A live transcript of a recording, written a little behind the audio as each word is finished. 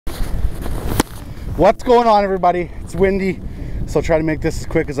What's going on, everybody? It's windy, so I'll try to make this as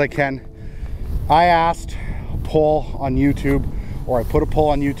quick as I can. I asked a poll on YouTube, or I put a poll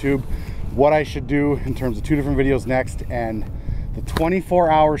on YouTube, what I should do in terms of 2 different videos next, and the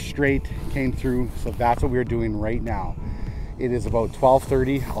 24 hours straight came through, so that's what we're doing right now. It is about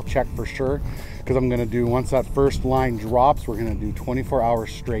 12:30. I'll check for sure, because I'm gonna do, once that first line drops, we're gonna do 24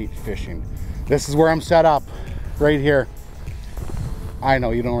 hours straight fishing. This is where I'm set up, right here. I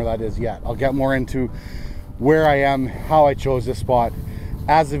know you don't know where that is yet. I'll get more into where I am, how I chose this spot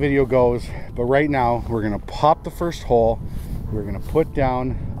as the video goes. But right now, we're gonna pop the first hole. We're gonna put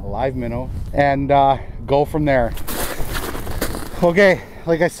down a live minnow and go from there. Okay,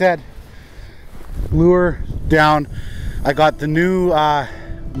 like I said, lure down. I got the new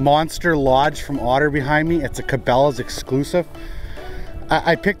Monster Lodge from Otter behind me. It's a Cabela's exclusive.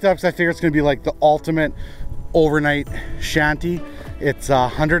 I picked it up because I figured it's gonna be like the ultimate overnight shanty. It's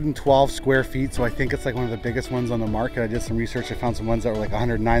 112 square feet, so I think it's like one of the biggest ones on the market. I did some research. I found some ones that were like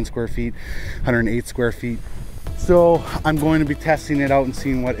 109 square feet, 108 square feet. So I'm going to be testing it out and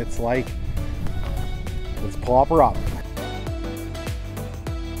seeing what it's like. Let's pop her up.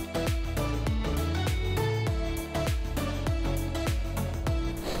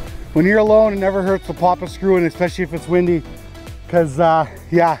 When you're alone, it never hurts to pop a screw in, especially if it's windy, because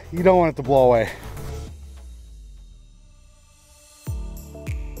yeah, you don't want it to blow away.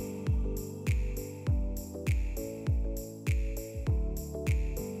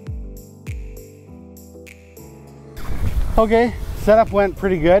 Okay, setup went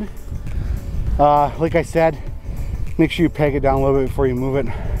pretty good. Like I said, make sure you peg it down a little bit before you move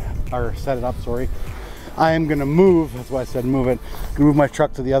it, or set it up, sorry. I am gonna move, that's why I said move it. I'm gonna move my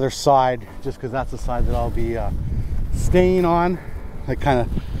truck to the other side, just because that's the side that I'll be staying on. I kind of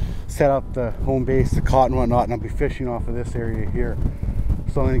set up the home base, the cot and whatnot, and I'll be fishing off of this area here.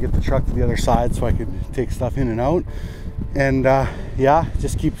 So I'm gonna get the truck to the other side so I can take stuff in and out. And yeah,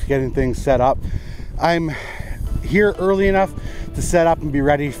 just keep getting things set up. I'm here early enough to set up and be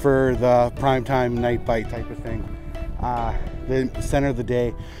ready for the prime time night bite type of thing. The center of the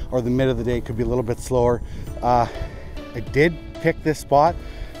day or the mid of the day could be a little bit slower. I did pick this spot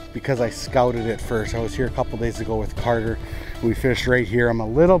because I scouted it first. I was here a couple days ago with Carter. We fished right here. I'm a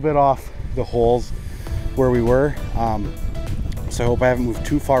little bit off the holes where we were, so I hope I haven't moved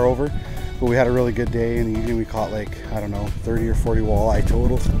too far over, but we had a really good day. In the evening we caught like, I don't know, 30 or 40 walleye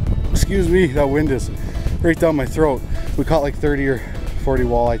total. Excuse me, that wind is right down my throat. We caught like 30 or 40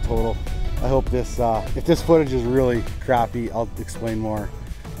 walleye total. I hope this, if this footage is really crappy, I'll explain more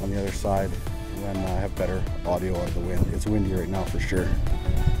on the other side when I have better audio of the wind. It's windy right now for sure.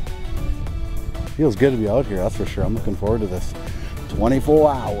 Feels good to be out here, that's for sure. I'm looking forward to this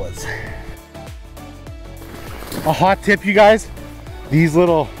 24 hours. A hot tip, you guys, these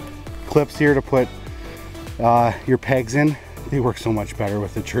little clips here to put your pegs in, they work so much better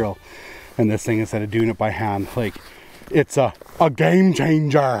with the drill and this thing instead of doing it by hand. Like, it's a game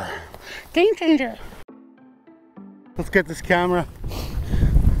changer. Game changer. Let's get this camera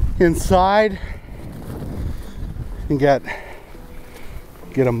inside and get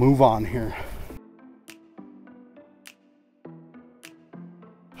a move on here.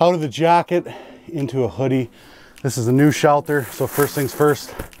 Out of the jacket into a hoodie. This is a new shelter, so first things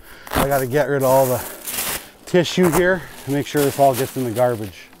first, I got to get rid of all the tissue here and make sure this all gets in the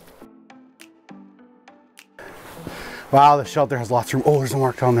garbage. Wow, the shelter has lots of room. Oh, there's a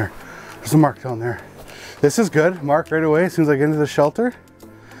mark down there. There's a mark down there. This is good. Mark right away as soon as I get into the shelter.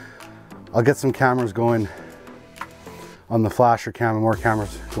 I'll get some cameras going on the flasher cam and more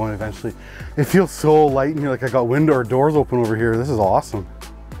cameras going eventually. It feels so light in here, like I got window or doors open over here. This is awesome.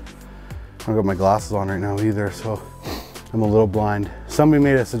 I don't got my glasses on right now either, so I'm a little blind. Somebody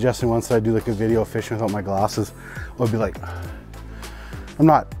made a suggestion once that I do like a video fishing without my glasses. I'd be like, I'm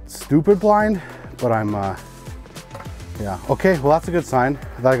not stupid blind, but I'm yeah, okay, well that's a good sign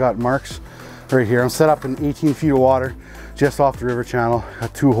that I got marks right here. I'm set up in 18 feet of water just off the river channel.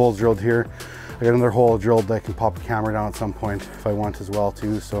 Got 2 holes drilled here. I got another hole drilled that I can pop a camera down at some point if I want as well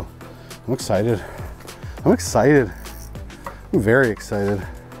too. So I'm excited. I'm excited. I'm very excited.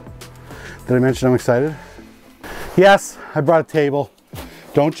 Did I mention I'm excited? Yes, I brought a table.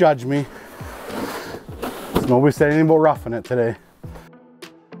 Don't judge me. Nobody said anything about roughing it today.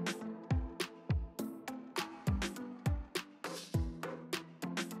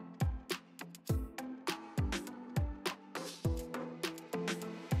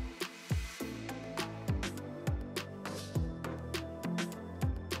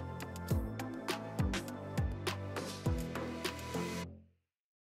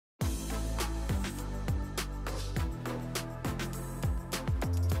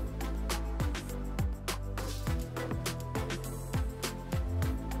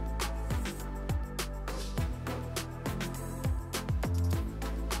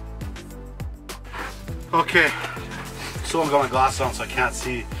 Okay, so I've got my glasses on so I can't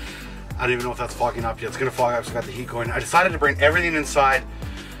see. I don't even know if that's fogging up yet. It's gonna fog up, so I got the heat going. I decided to bring everything inside,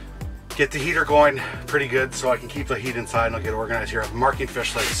 get the heater going pretty good so I can keep the heat inside and I'll get organized here. I'm marking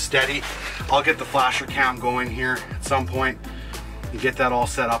fish like steady. I'll get the flasher cam going here at some point and get that all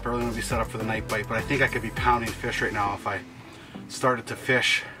set up. Everything will be set up for the night bite, but I think I could be pounding fish right now if I started to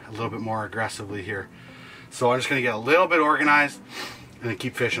fish a little bit more aggressively here. So I'm just gonna get a little bit organized and then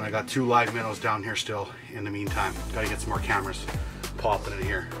keep fishing. I got 2 live minnows down here still in the meantime. Gotta get some more cameras popping in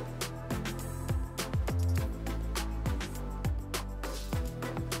here.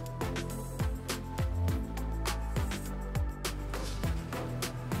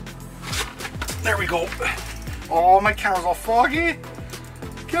 There we go. Oh, my camera's all foggy.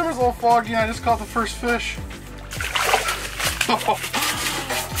 Camera's all foggy. I just caught the first fish. Oh,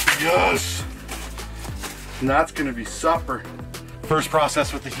 yes. And that's gonna be supper. First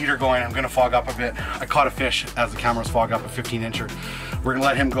process with the heater going, I'm gonna fog up a bit. I caught a fish as the camera's fog up, a 15 incher. We're gonna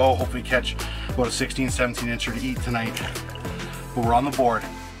let him go, hopefully catch about a 16, 17 incher to eat tonight. But we're on the board.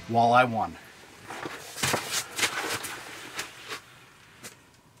 Walleye 1.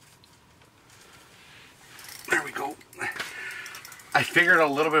 There we go. I figured a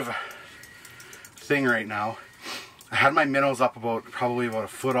little bit of a thing right now. I had my minnows up probably about a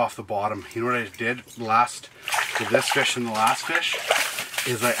foot off the bottom. You know what I did with this fish and the last fish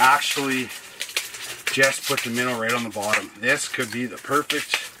is I actually just put the minnow right on the bottom. This could be the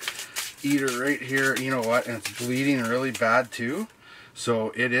perfect eater right here. You know what? And it's bleeding really bad too.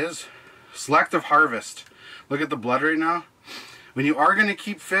 So it is selective harvest. Look at the blood right now. When you are going to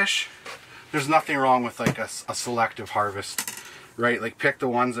keep fish, there's nothing wrong with like a selective harvest, right? Like pick the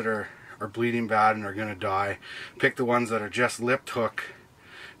ones that are bleeding bad and are going to die. Pick the ones that are just lipped hook.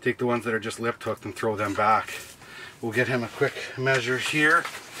 Take the ones that are just lipped hooked and throw them back. We'll get him a quick measure here.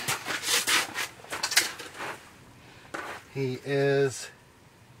 He is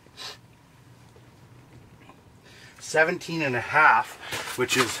 17.5,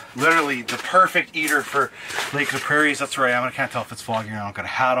 which is literally the perfect eater for Lake of the Prairies. That's where I am. I can't tell if it's foggy or not. I don't got a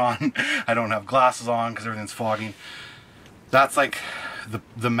hat on. I don't have glasses on because everything's fogging. That's like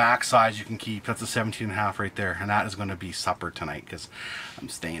the max size you can keep. That's a 17.5 right there, and that is going to be supper tonight because I'm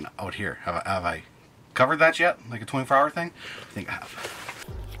staying out here. Have I covered that yet? Like a 24-hour thing? I think I have.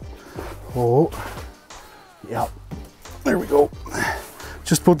 Oh, yep. There we go.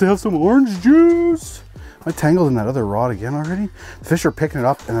 Just about to have some orange juice. Am I tangled in that other rod again already? The fish are picking it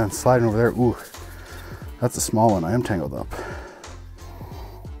up and then sliding over there. Ooh, that's a small one. I am tangled up.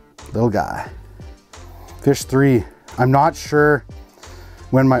 Little guy. Fish 3. I'm not sure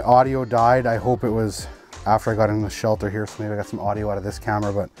when my audio died. I hope it was after I got in the shelter here, so maybe I got some audio out of this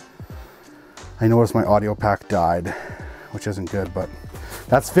camera, but I noticed my audio pack died, which isn't good, but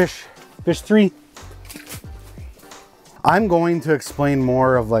that's fish 3. I'm going to explain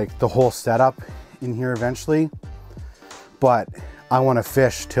more of like the whole setup in here eventually, but I want to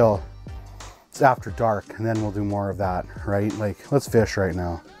fish till it's after dark and then we'll do more of that, right? Like, let's fish right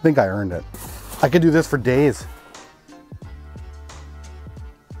now. I think I earned it. I could do this for days.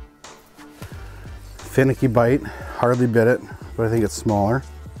 Finicky bite, hardly bit it, but I think it's smaller.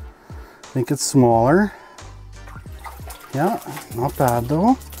 Yeah, not bad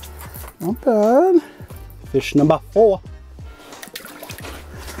though. Not bad. Fish number 4.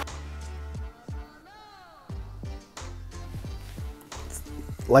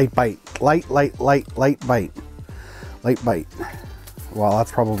 Light bite, light bite. Well,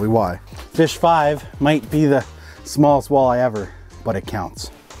 that's probably why. Fish 5 might be the smallest walleye ever, but it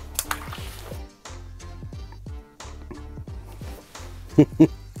counts.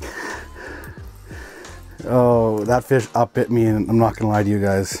 Oh, that fish upbit me, and I'm not gonna lie to you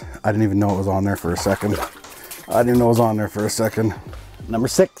guys, I didn't even know it was on there for a second. Number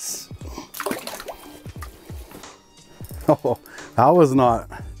 6. Oh, that was not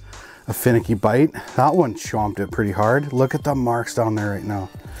a finicky bite. That one chomped it pretty hard. Look at the marks down there right now.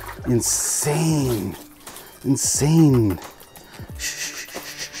 Insane.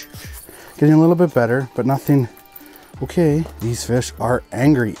 Getting a little bit better, but nothing. Okay, these fish are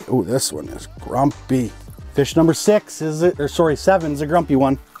angry. Oh, this one is grumpy. Fish number 6 is it, or sorry, 7 is a grumpy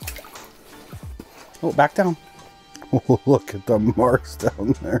one. Oh, back down. Oh, look at the marks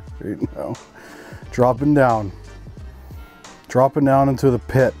down there right now. Dropping down into the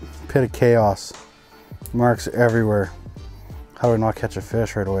pit of chaos. Marks everywhere. How do I not catch a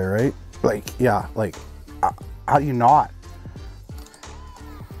fish right away, right? Like, yeah, like, how do you not?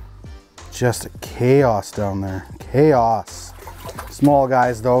 Just chaos down there. Chaos. Small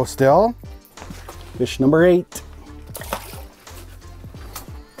guys though, still. Fish number 8.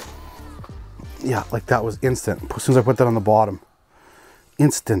 Yeah, like that was instant. As soon as I put that on the bottom.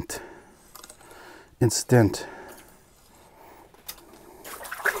 Instant. Instant.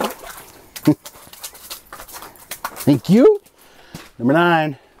 Thank you. Number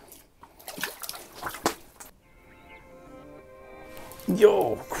 9.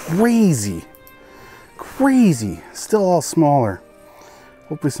 Yo, crazy. Crazy. Still all smaller.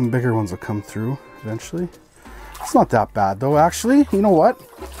 Hopefully some bigger ones will come through eventually. It's not that bad though, actually. You know what?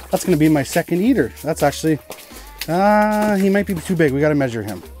 That's gonna be my second eater. That's actually, he might be too big. We gotta measure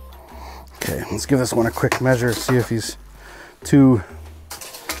him. Okay, let's give this one a quick measure, see if he's too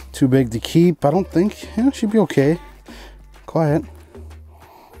big to keep. I don't think, yeah, should be okay. Quiet.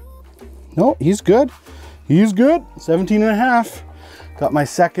 No, he's good. He's good. 17 and a half. Got my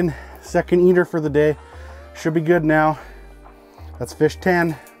second eater for the day. Should be good now. That's fish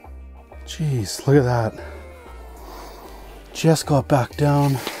 10. Jeez, look at that. Just got back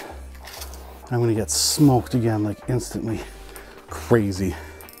down. I'm gonna get smoked again, like instantly. Crazy.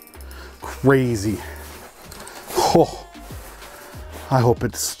 Crazy. Oh, I hope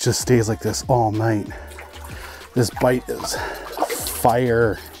it just stays like this all night. This bite is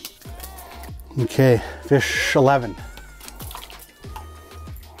fire. Okay, fish 11.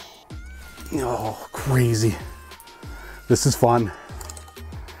 Oh, crazy. This is fun.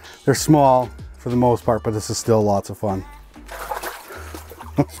 They're small for the most part, but this is still lots of fun.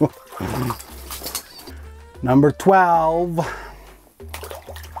 Number 12.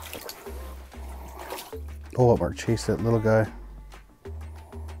 Oh, Mark, chase that little guy.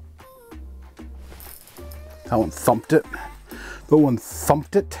 That one thumped it. That one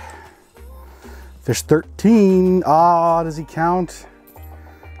thumped it. Fish 13. Ah, does he count?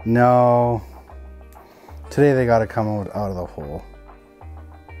 No. Today they gotta come out of the hole.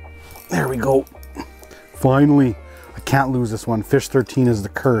 There we go. Finally. I can't lose this one. Fish 13 is the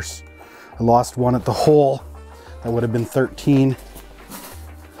curse. I lost one at the hole. That would have been 13.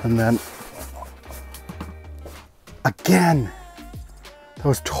 And then again. That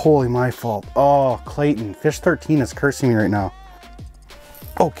was totally my fault. Oh, Clayton. Fish 13 is cursing me right now.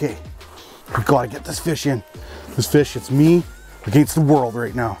 Okay. We gotta get this fish in. This fish, it's me against the world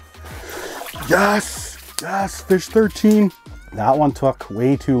right now. Yes! Yes, fish 13. That one took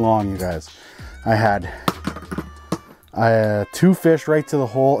way too long, you guys. I had 2 fish right to the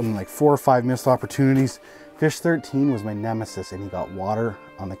hole and like 4 or 5 missed opportunities. Fish 13 was my nemesis and he got water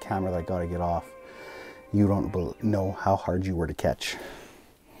on the camera that I gotta get off. You don't know how hard you were to catch.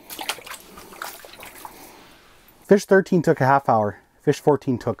 Fish 13 took a half hour. Fish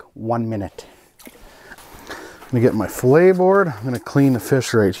 14 took 1 minute. I'm gonna get my fillet board. I'm gonna clean the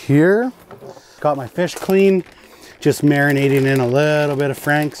fish right here. Got my fish clean, just marinating in a little bit of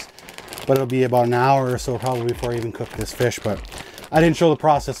Frank's, but it'll be about an hour or so probably before I even cook this fish. But I didn't show the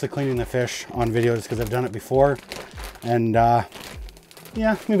process of cleaning the fish on video just because I've done it before. And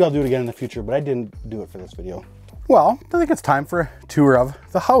yeah, maybe I'll do it again in the future, but I didn't do it for this video. Well, I think it's time for a tour of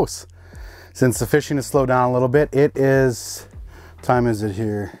the house. Since the fishing has slowed down a little bit, it is, what time is it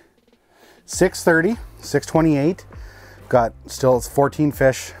here? 6:30, 6:28. Got still 14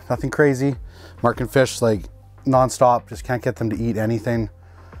 fish, nothing crazy. Marking fish like non-stop, just can't get them to eat anything.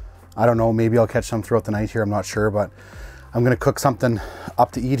 I don't know, maybe I'll catch some throughout the night here, I'm not sure, but I'm gonna cook something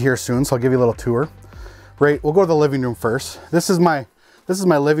up to eat here soon, so I'll give you a little tour. Right, we'll go to the living room first. This is my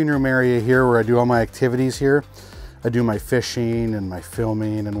living room area here where I do all my activities here. I do my fishing and my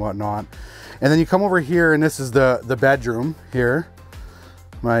filming and whatnot. And then you come over here and this is the bedroom here,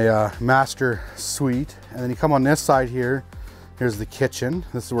 my master suite. And then you come on this side here, here's the kitchen.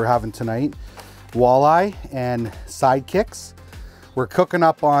 This is what we're having tonight. Walleye and sidekicks. We're cooking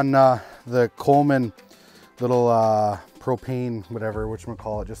up on the Coleman little propane, whatever,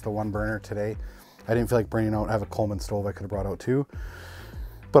 whatchamacallit, just the 1 burner today. I didn't feel like bringing out, I have a Coleman stove I could have brought out too.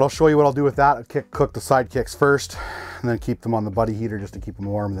 But I'll show you what I'll do with that. I'll cook the sidekicks first and then keep them on the buddy heater just to keep them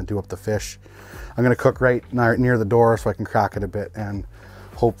warm and then do up the fish. I'm gonna cook right near the door so I can crack it a bit and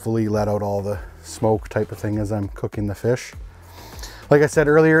hopefully let out all the smoke type of thing as I'm cooking the fish. Like I said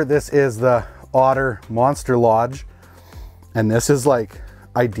earlier, this is the Otter Monster Lodge, and this is like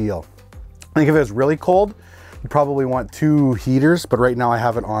ideal. I think if it was really cold, you probably want 2 heaters, but right now I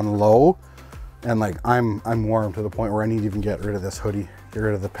have it on low, and like I'm warm to the point where I need to even get rid of this hoodie, get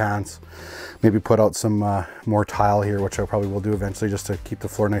rid of the pants, maybe put out some more tile here, which I probably will do eventually just to keep the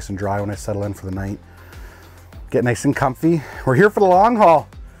floor nice and dry when I settle in for the night. Get nice and comfy. We're here for the long haul,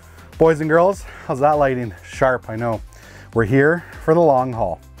 boys and girls. How's that lighting? Sharp, I know. We're here for the long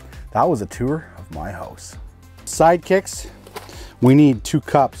haul. That was a tour of my house. Sidekicks, we need 2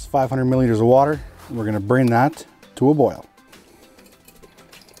 cups, 500 milliliters of water. We're gonna bring that to a boil.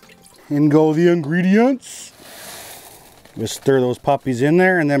 in go the ingredients. Just stir those puppies in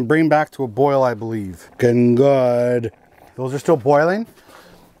there and then bring back to a boil, I believe. Getting good. Those are still boiling.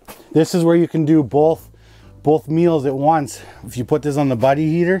 This is where you can do both meals at once. If you put this on the buddy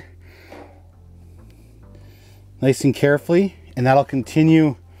heater, nice and carefully, and that'll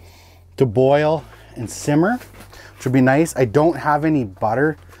continue to boil and simmer, which would be nice. I don't have any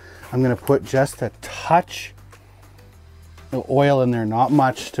butter. I'm gonna put just a touch of oil in there, not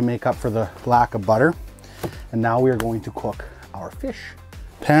much to make up for the lack of butter. And now we are going to cook our fish.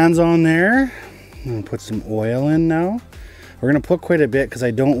 Pan's on there. I'm gonna put some oil in now. We're gonna put quite a bit because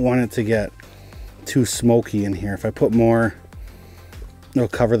I don't want it to get too smoky in here. If I put more, it'll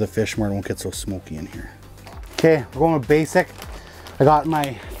cover the fish more. It won't get so smoky in here. Okay, we're going with basic. I got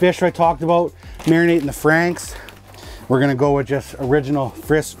my fish I talked about, marinating the Franks. We're gonna go with just original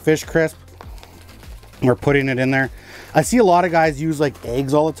fish crisp. We're putting it in there. I see a lot of guys use like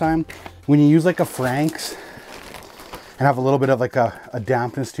eggs all the time. When you use like a Frank's and have a little bit of like a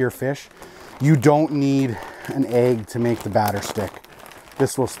dampness to your fish, you don't need an egg to make the batter stick.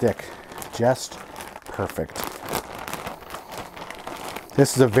 This will stick just perfect.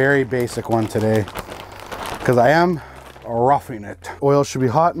 This is a very basic one today because I am roughing it. Oil should be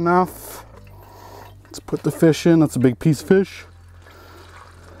hot enough. Let's put the fish in. That's a big piece of fish.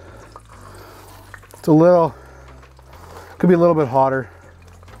 It's a little, could be a little bit hotter,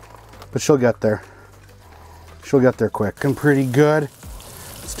 but she'll get there. She'll get there quick and pretty good.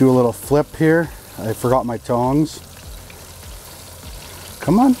 Let's do a little flip here. I forgot my tongs.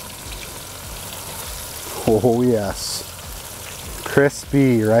 Come on. Oh yes.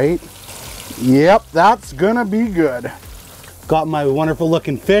 Crispy, right? Yep, that's gonna be good. Got my wonderful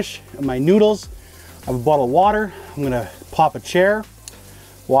looking fish and my noodles. I have a bottle of water. I'm gonna pop a chair,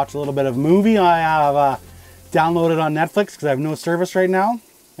 watch a little bit of a movie I have downloaded on Netflix because I have no service right now,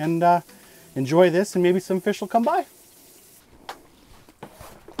 and enjoy this, and maybe some fish will come by.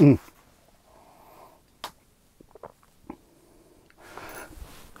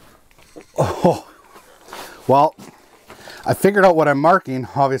 Oh, well, I figured out what I'm marking,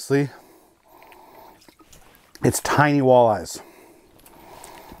 obviously. It's tiny walleyes.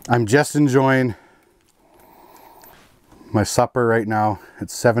 I'm just enjoying my supper right now.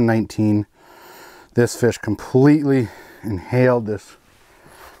 It's 7:19. This fish completely inhaled this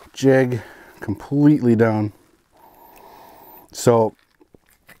jig completely down. So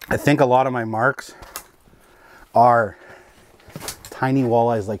I think a lot of my marks are tiny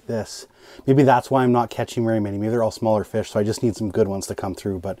walleyes like this. Maybe that's why I'm not catching very many. Maybe they're all smaller fish, so I just need some good ones to come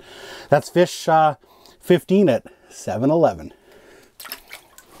through. But that's fish 15 at 7-Eleven.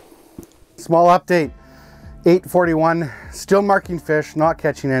 Small update, 8:41, still marking fish, not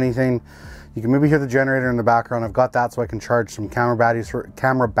catching anything. You can maybe hear the generator in the background. I've got that so I can charge some camera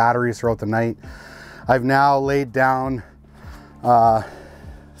batteries throughout the night. I've now laid down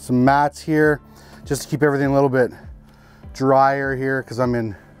some mats here just to keep everything a little bit drier here, because I'm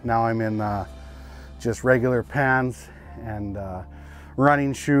in just regular pants and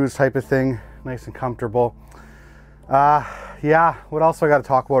running shoes type of thing, nice and comfortable. Yeah, what else do I got to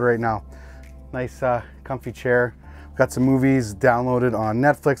talk about right now? Nice comfy chair. Got some movies downloaded on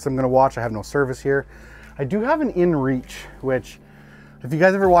Netflix I'm gonna watch. I have no service here. I do have an InReach, which if you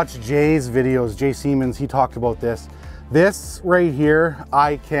guys ever watch Jay's videos, Jay Siemens, he talked about this. This right here,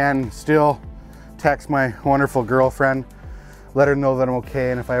 I can still text my wonderful girlfriend, let her know that I'm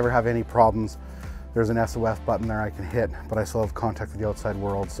okay, and if I ever have any problems, there's an SOS button there I can hit, but I still have contact with the outside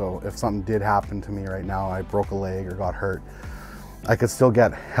world, so if something did happen to me right now, I broke a leg or got hurt, I could still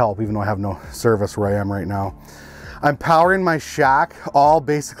get help even though I have no service where I am right now. I'm powering my shack all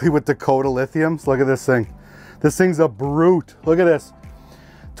basically with Dakota lithiums. Look at this thing. This thing's a brute. Look at this.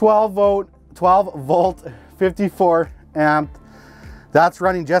 12 volt, 54 amp. That's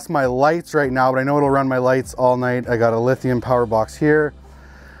running just my lights right now, but I know it'll run my lights all night. I got a lithium power box here.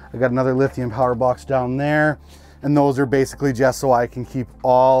 I got another lithium power box down there. And those are basically just so I can keep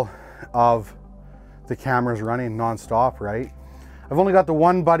all of the cameras running nonstop, right? I've only got the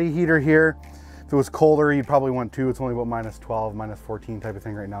one buddy heater here. If it was colder, you'd probably want two. It's only about -12, -14 type of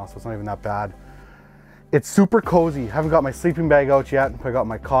thing right now, so it's not even that bad. It's super cozy. Haven't got my sleeping bag out yet. I got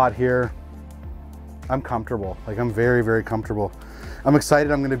my cot here. I'm comfortable. Like, I'm very, very comfortable. I'm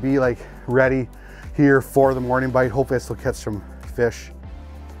excited. I'm gonna be like ready here for the morning bite. Hopefully I still catch some fish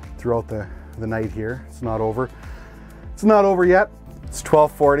throughout the night here. It's not over. It's not over yet. It's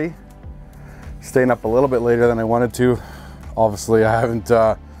 12:40. Staying up a little bit later than I wanted to. Obviously I haven't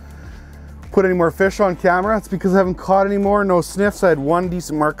put any more fish on camera. It's because I haven't caught any more. No sniffs. I had one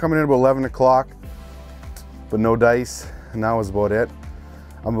decent mark coming in about 11 o'clock, but no dice, and that was about it.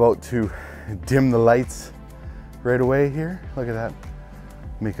 I'm about to dim the lights right away here. Look at that.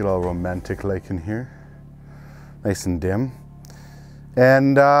 Make it all romantic like in here. Nice and dim.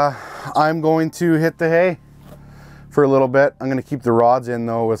 And I'm going to hit the hay for a little bit. I'm gonna keep the rods in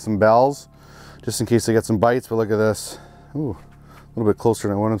though with some bells, just in case I get some bites, but look at this. Ooh, a little bit closer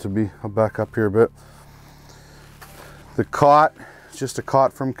than I wanted to be. I'll back up here a bit. The cot, just a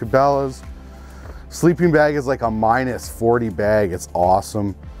cot from Cabela's. Sleeping bag is like a -40 bag. It's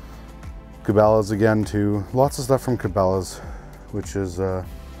awesome. Cabela's again too. Lots of stuff from Cabela's, which is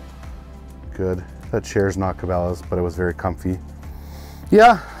good. That chair's not Cabela's, but it was very comfy.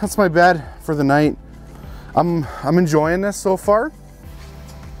 Yeah, that's my bed for the night. I'm enjoying this so far,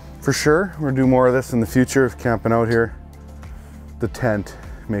 for sure. We're gonna do more of this in the future of camping out here. The tent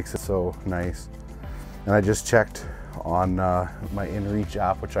makes it so nice. And I just checked on my InReach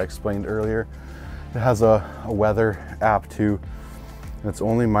app, which I explained earlier. It has a weather app too, and it's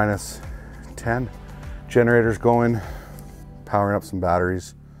only -10. Generator's going, powering up some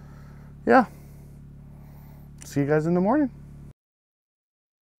batteries. Yeah. See you guys in the morning.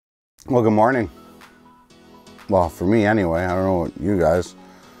 Well, good morning. Well, for me anyway. I don't know what you guys.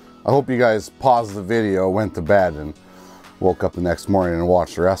 I hope you guys paused the video, went to bed, and woke up the next morning and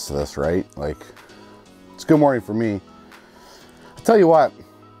watched the rest of this, right? Like, it's good morning for me. I'll tell you what,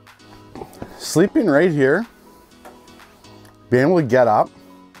 sleeping right here, being able to get up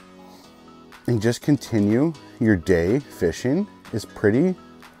and just continue your day fishing is pretty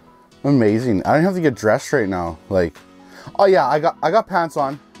amazing. I don't have to get dressed right now. Like, oh yeah, I got pants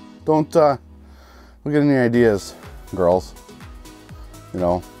on. Don't look at any ideas, girls. You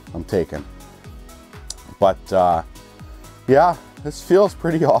know, I'm taken. But yeah, this feels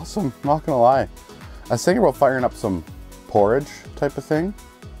pretty awesome, not gonna lie. I was thinking about firing up some porridge type of thing,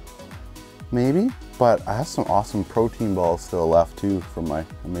 maybe, but I have some awesome protein balls still left too from my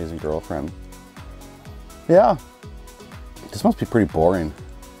amazing girlfriend. Yeah, this must be pretty boring.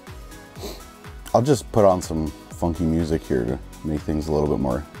 I'll just put on some funky music here to make things a little bit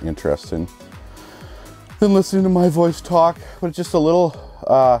more interesting than listening to my voice talk, but it's just a little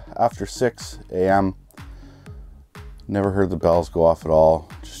after 6 a.m. Never heard the bells go off at all.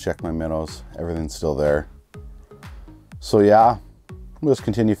 Just checked my minnows, everything's still there. So yeah, we'll just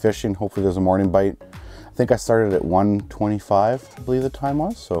continue fishing. Hopefully there's a morning bite. I think I started at 1:25, I believe the time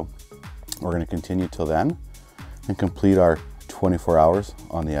was. So we're gonna continue till then and complete our 24 hours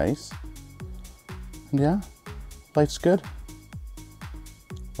on the ice. And yeah, life's good.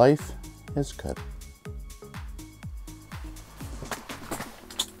 Life is good.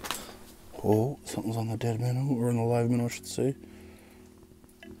 Oh, something's on the dead minnow, or on the live minnow, I should say.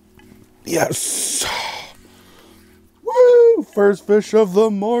 Yes! Woo! First fish of the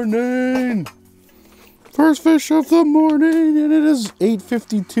morning! First fish of the morning, and it is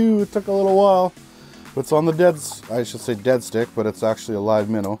 8:52. It took a little while. But it's on the dead, I should say dead stick, but it's actually a live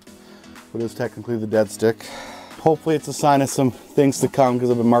minnow. But it's technically the dead stick. Hopefully it's a sign of some things to come,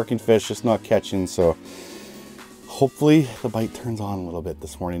 because I've been marking fish, just not catching, so hopefully the bite turns on a little bit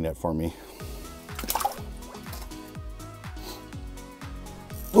this morning yet for me.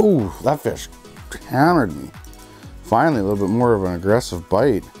 Ooh, that fish hammered me. Finally, a little bit more of an aggressive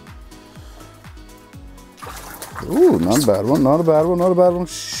bite. Ooh, not a bad one, not a bad one, not a bad one.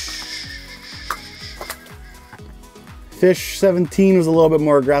 Fish 17 was a little bit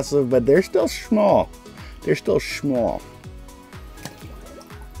more aggressive, but they're still small. They're still small.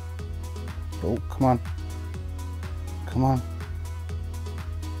 Oh, come on. Come on.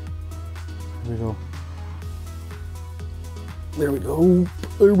 There we go. There we go.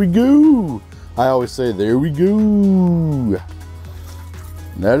 There we go. I always say, there we go.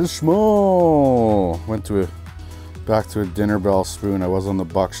 That is small. Went to back to a dinner bell spoon. I was on the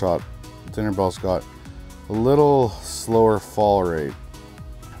buckshot. Dinner bell's got a little slower fall rate.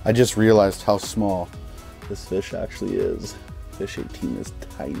 I just realized how small this fish actually is. Fish 18 is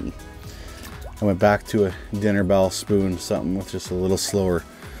tiny. I went back to a dinner bell spoon, something with just a little slower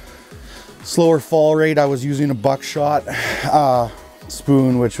fall rate. I was using a buckshot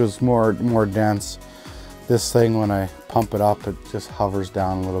spoon, which was more dense. This thing, when I pump it up, it just hovers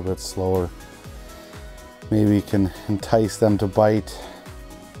down a little bit slower. Maybe can entice them to bite.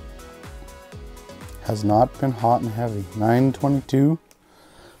 Has not been hot and heavy. 9:22.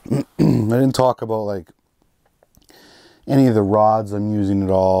 I didn't talk about like any of the rods I'm using at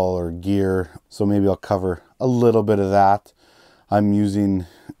all, or gear, so maybe I'll cover a little bit of that. I'm using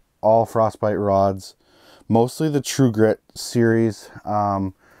all frostbite rods, mostly the True Grit series.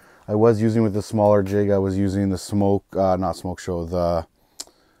 I was using with the smaller jig, I was using the not Smoke Show, the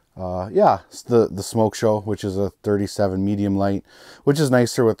Yeah, it's the Smoke Show, which is a 37 medium light, which is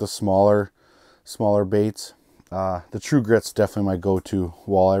nicer with the smaller baits. The True Grit's definitely my go-to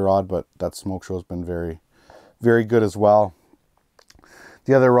walleye rod, but that Smoke Show has been very, very good as well.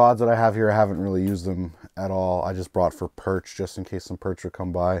 The other rods that I have here, I haven't really used them at all. I just brought for perch, just in case some perch would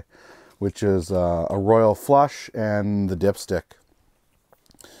come by, which is a Royal Flush and the Dipstick.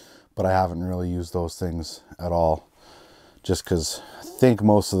 But I haven't really used those things at all, just because I think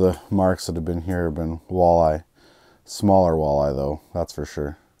most of the marks that have been here have been walleye. Smaller walleye though, that's for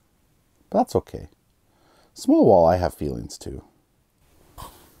sure. But that's okay. Small walleye have feelings too.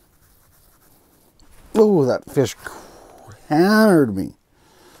 Oh, that fish hammered me.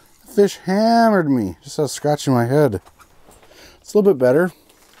 Fish hammered me. Just started scratching my head. It's a little bit better.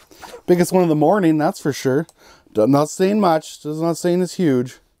 Biggest one of the morning, that's for sure. Not saying much. Does not saying it's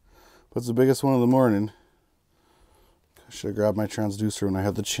huge. But it's the biggest one of the morning. I should have grabbed my transducer when I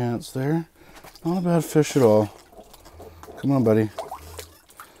had the chance there. Not a bad fish at all. Come on, buddy.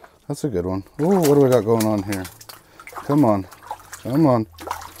 That's a good one. Oh, what do I got going on here? Come on. Come on.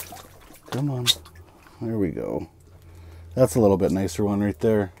 Come on. There we go. That's a little bit nicer one right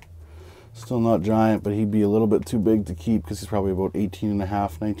there. Still not giant, but he'd be a little bit too big to keep because he's probably about 18 and a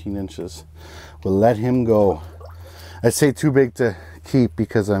half, 19 inches. We'll let him go. I'd say too big to keep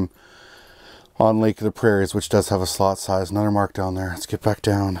because I'm on Lake of the Prairies, which does have a slot size. Another mark down there. Let's get back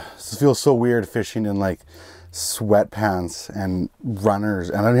down. This feels so weird fishing in like sweatpants and runners,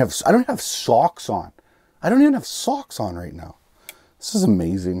 and I don't have socks on. I don't even have socks on right now. This is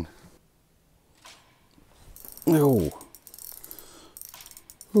amazing. Oh.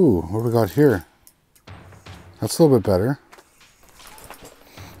 Ooh, what do we got here? That's a little bit better.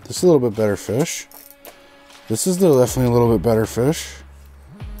 This is a little bit better fish. This is definitely a little bit better fish.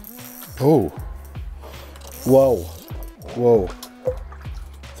 Oh. Whoa. Whoa.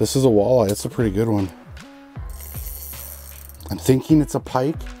 This is a walleye. It's a pretty good one. I'm thinking it's a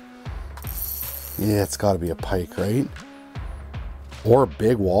pike. Yeah, it's got to be a pike, right? Or a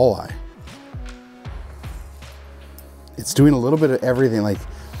big walleye. It's doing a little bit of everything. Like,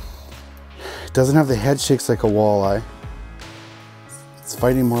 it doesn't have the head shakes like a walleye. It's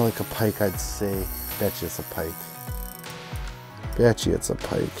fighting more like a pike, I'd say. Bet you it's a pike. Bet you it's a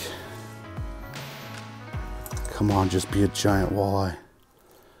pike. Come on, just be a giant walleye.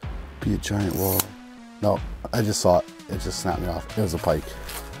 Be a giant walleye. No, I just saw it. It just snapped me off. It was a pike.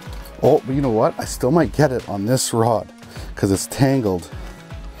 Oh, but you know what? I still might get it on this rod because it's tangled.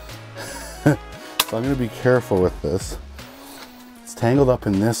 So I'm going to be careful with this. It's tangled up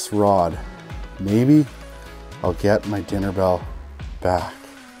in this rod. Maybe I'll get my dinner bell back.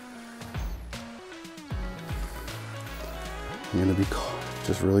 I'm going to be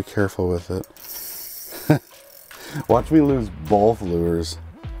just really careful with it. Watch me lose both lures.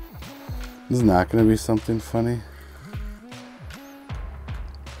 Isn't that going to be something funny?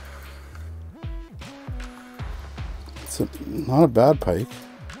 It's not a bad pike.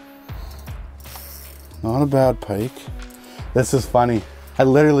 Not a bad pike. This is funny. I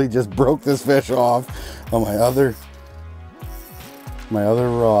literally just broke this fish off on my other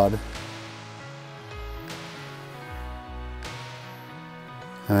rod.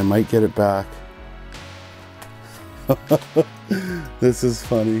 And I might get it back. This is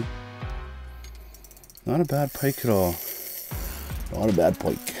funny. Not a bad pike at all. Not a bad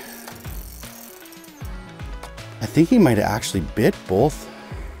pike. I think he might have actually bit both.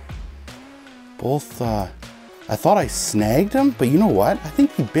 I thought I snagged him, but you know what? I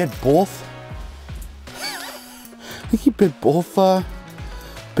think he bit both. I think he bit both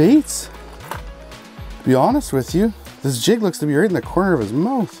baits. To be honest with you, this jig looks to be right in the corner of his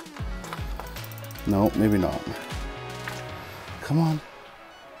mouth. No, maybe not. Come on.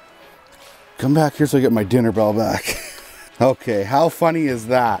 Come back here so I get my dinner bell back. Okay, how funny is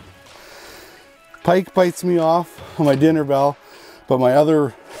that? Pike bites me off on my dinner bell, but my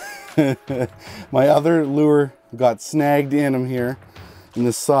other my other lure got snagged in him here in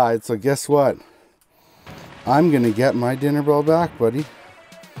the side. So guess what? I'm gonna get my dinner bell back, buddy.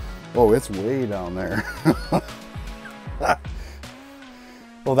 Oh, it's way down there.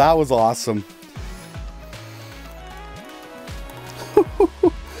 Well, that was awesome.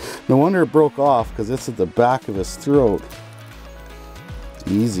 No wonder it broke off, because it's at the back of his throat.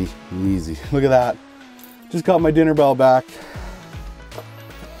 Easy, easy. Look at that. Just got my dinner bell back.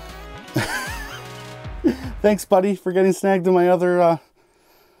 Thanks, buddy, for getting snagged in my other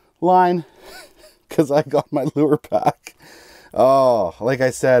line, because I got my lure back. Oh, like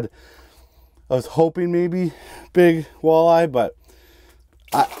I said, I was hoping maybe big walleye, but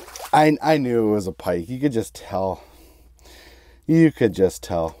I knew it was a pike. You could just tell. You could just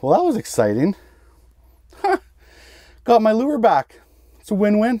tell. Well, that was exciting. Huh. Got my lure back. It's a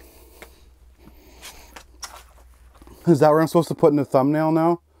win-win. Is that where I'm supposed to put in the thumbnail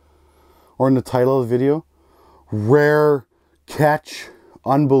now? Or in the title of the video? Rare catch.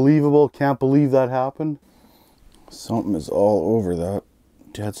 Unbelievable. Can't believe that happened. Something is all over that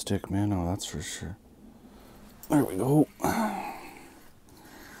dead stick, man. Oh, that's for sure. There we go.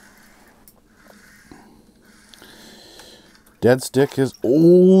 Dead stick is,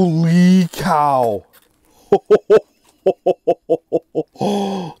 holy cow.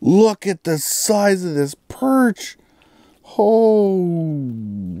 Look at the size of this perch. Oh,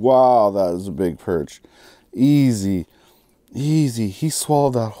 wow, that is a big perch. Easy, easy. He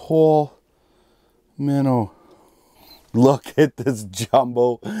swallowed that whole minnow. Look at this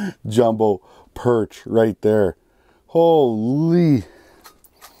jumbo perch right there. Holy.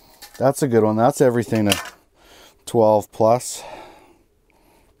 That's a good one. That's everything to 12 plus.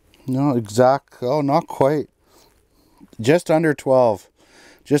 No, exact. Oh, not quite. Just under 12.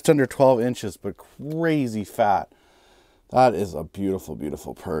 Just under 12 inches, but crazy fat. That is a beautiful,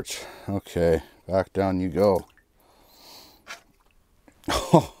 beautiful perch. Okay, back down you go.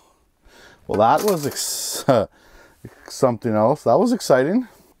 Oh, well, that was something else. That was exciting.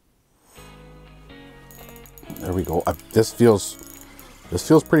 There we go. This feels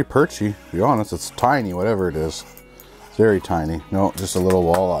pretty perchy, to be honest. It's tiny, whatever it is. It's very tiny. No, just a little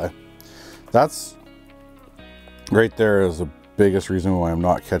walleye. That's right there is the biggest reason why I'm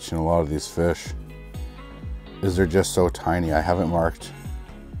not catching a lot of these fish. Is they're just so tiny. I haven't marked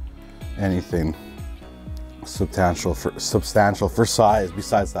anything substantial for size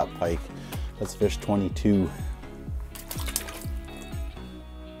besides that pike. That's fish 22.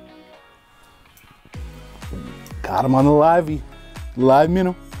 Got him on the live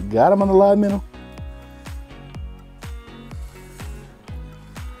minnow. Got him on the live minnow.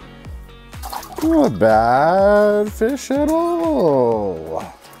 Not bad fish at all.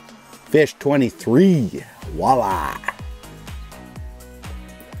 Fish 23. Walleye.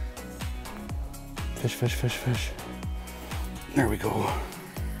 Fish, fish, fish, fish. There we go.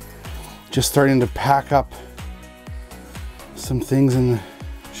 Just starting to pack up some things in the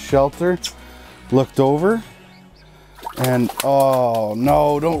shelter. Looked over and oh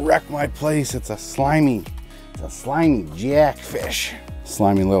no, don't wreck my place. It's a slimy jackfish.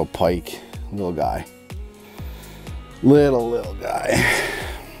 Slimy little pike, little guy. Little guy.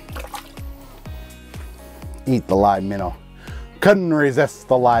 Eat the live minnow. Couldn't resist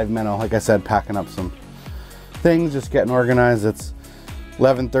the live minnow. Like I said, packing up some things, just getting organized. It's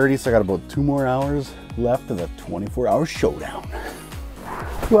 11:30, so I got about 2 more hours left of the 24-hour showdown.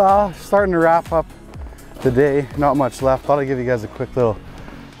 Well, starting to wrap up the day. Not much left. Thought I'd give you guys a quick little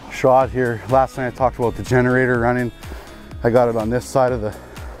shot here. Last night I talked about the generator running. I got it on this side of the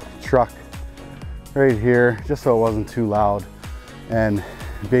truck right here, just so it wasn't too loud. And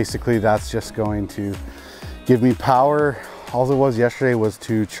basically that's just going to give me power. All it was yesterday was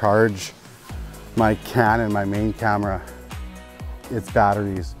to charge my Canon, my main camera, its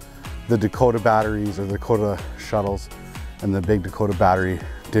batteries. The Dakota batteries, or the Dakota shuttles, and the big Dakota battery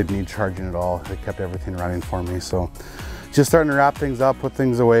didn't need charging at all. It kept everything running for me. So just starting to wrap things up, put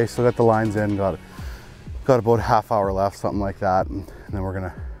things away. So got the lines in, got about a half hour left, something like that. And then we're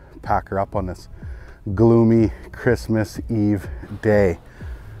gonna pack her up on this gloomy Christmas Eve day.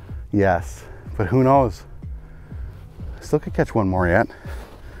 Yes, but who knows? Still could catch one more yet.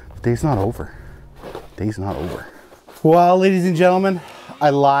 The day's not over. Day's not over. Well, ladies and gentlemen, I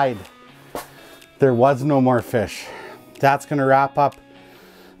lied. There was no more fish. That's gonna wrap up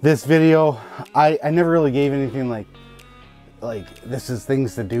this video. I never really gave anything like this is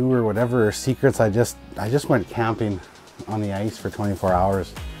things to do or whatever, or secrets. I just went camping on the ice for 24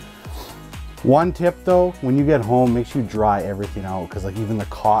 hours. One tip though, when you get home, make sure you dry everything out, because like even the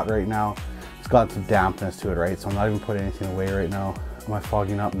cot right now, it's got some dampness to it, right? So I'm not even putting anything away right now. Am I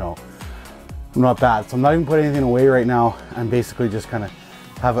fogging up? No, I'm not bad. So I'm not even putting anything away right now. I'm basically just kind of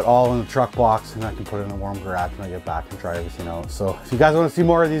have it all in the truck box, and I can put it in a warm garage when I get back and dry everything out. So if you guys want to see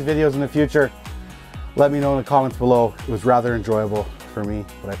more of these videos in the future, let me know in the comments below. It was rather enjoyable for me,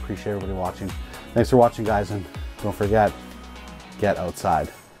 but I appreciate everybody watching. Thanks for watching, guys, and don't forget, get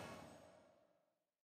outside.